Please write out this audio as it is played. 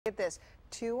Get this,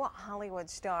 2 Hollywood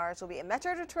stars will be in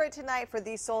Metro Detroit tonight for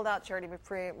the sold-out charity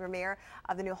premiere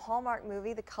of the new Hallmark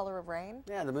movie, The Color of Rain.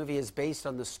 Yeah, the movie is based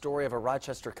on the story of a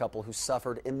Rochester couple who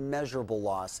suffered immeasurable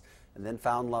loss and then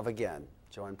found love again.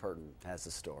 Joanne Purton has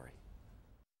the story.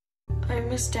 I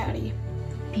miss Daddy.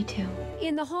 Me too.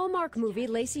 In the Hallmark movie,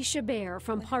 Lacey Chabert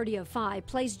from Party of Five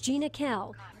plays Gina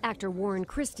Kell. Actor Warren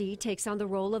Christie takes on the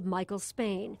role of Michael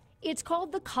Spain. It's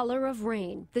called The Color of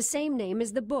Rain, the same name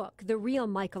as the book the real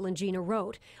Michael and Gina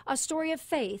wrote, a story of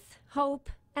faith, hope,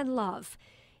 and love.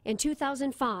 In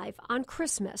 2005, on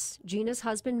Christmas, Gina's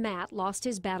husband Matt lost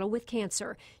his battle with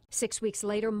cancer. 6 weeks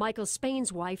later, Michael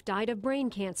Spain's wife died of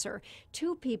brain cancer.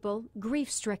 2 people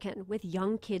grief-stricken with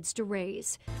young kids to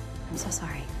raise. I'm so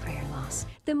sorry for your loss.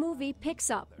 The movie picks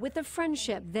up with the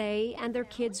friendship they and their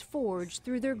kids forged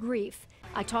through their grief.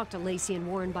 I talked to Lacey and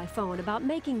Warren by phone about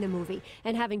making the movie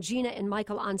and having Gina and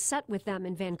Michael on set with them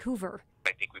in Vancouver.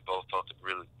 I think we both felt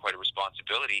really quite a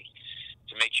responsibility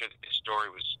to make sure that this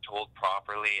story was told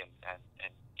properly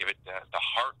and give it the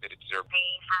heart that it deserved.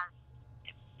 They have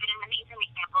been an amazing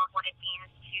example of what it means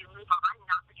to move on,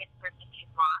 not forget the person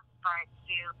you've lost, but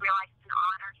to realize it's an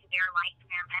honor to their life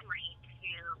and their memory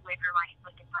to live your life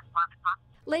with as much love as possible.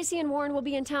 Lacey and Warren will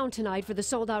be in town tonight for the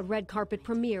sold-out red carpet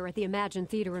premiere at the Imagine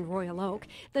Theater in Royal Oak.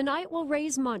 The night will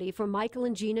raise money for Michael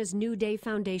and Gina's New Day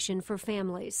Foundation for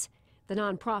Families. The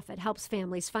nonprofit helps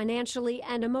families financially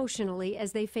and emotionally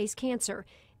as they face cancer.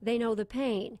 They know the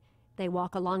pain. They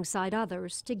walk alongside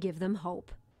others to give them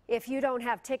hope. If you don't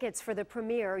have tickets for the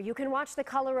premiere, you can watch The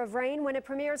Color of Rain when it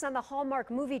premieres on the Hallmark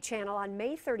Movie Channel on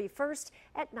May 31st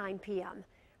at 9 p.m.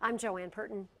 I'm Joanne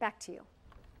Purton. Back to you.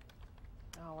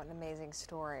 Oh, what an amazing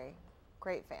story.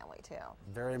 Great family, too.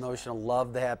 Very emotional.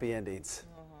 Love the happy endings.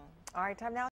 All right, time now.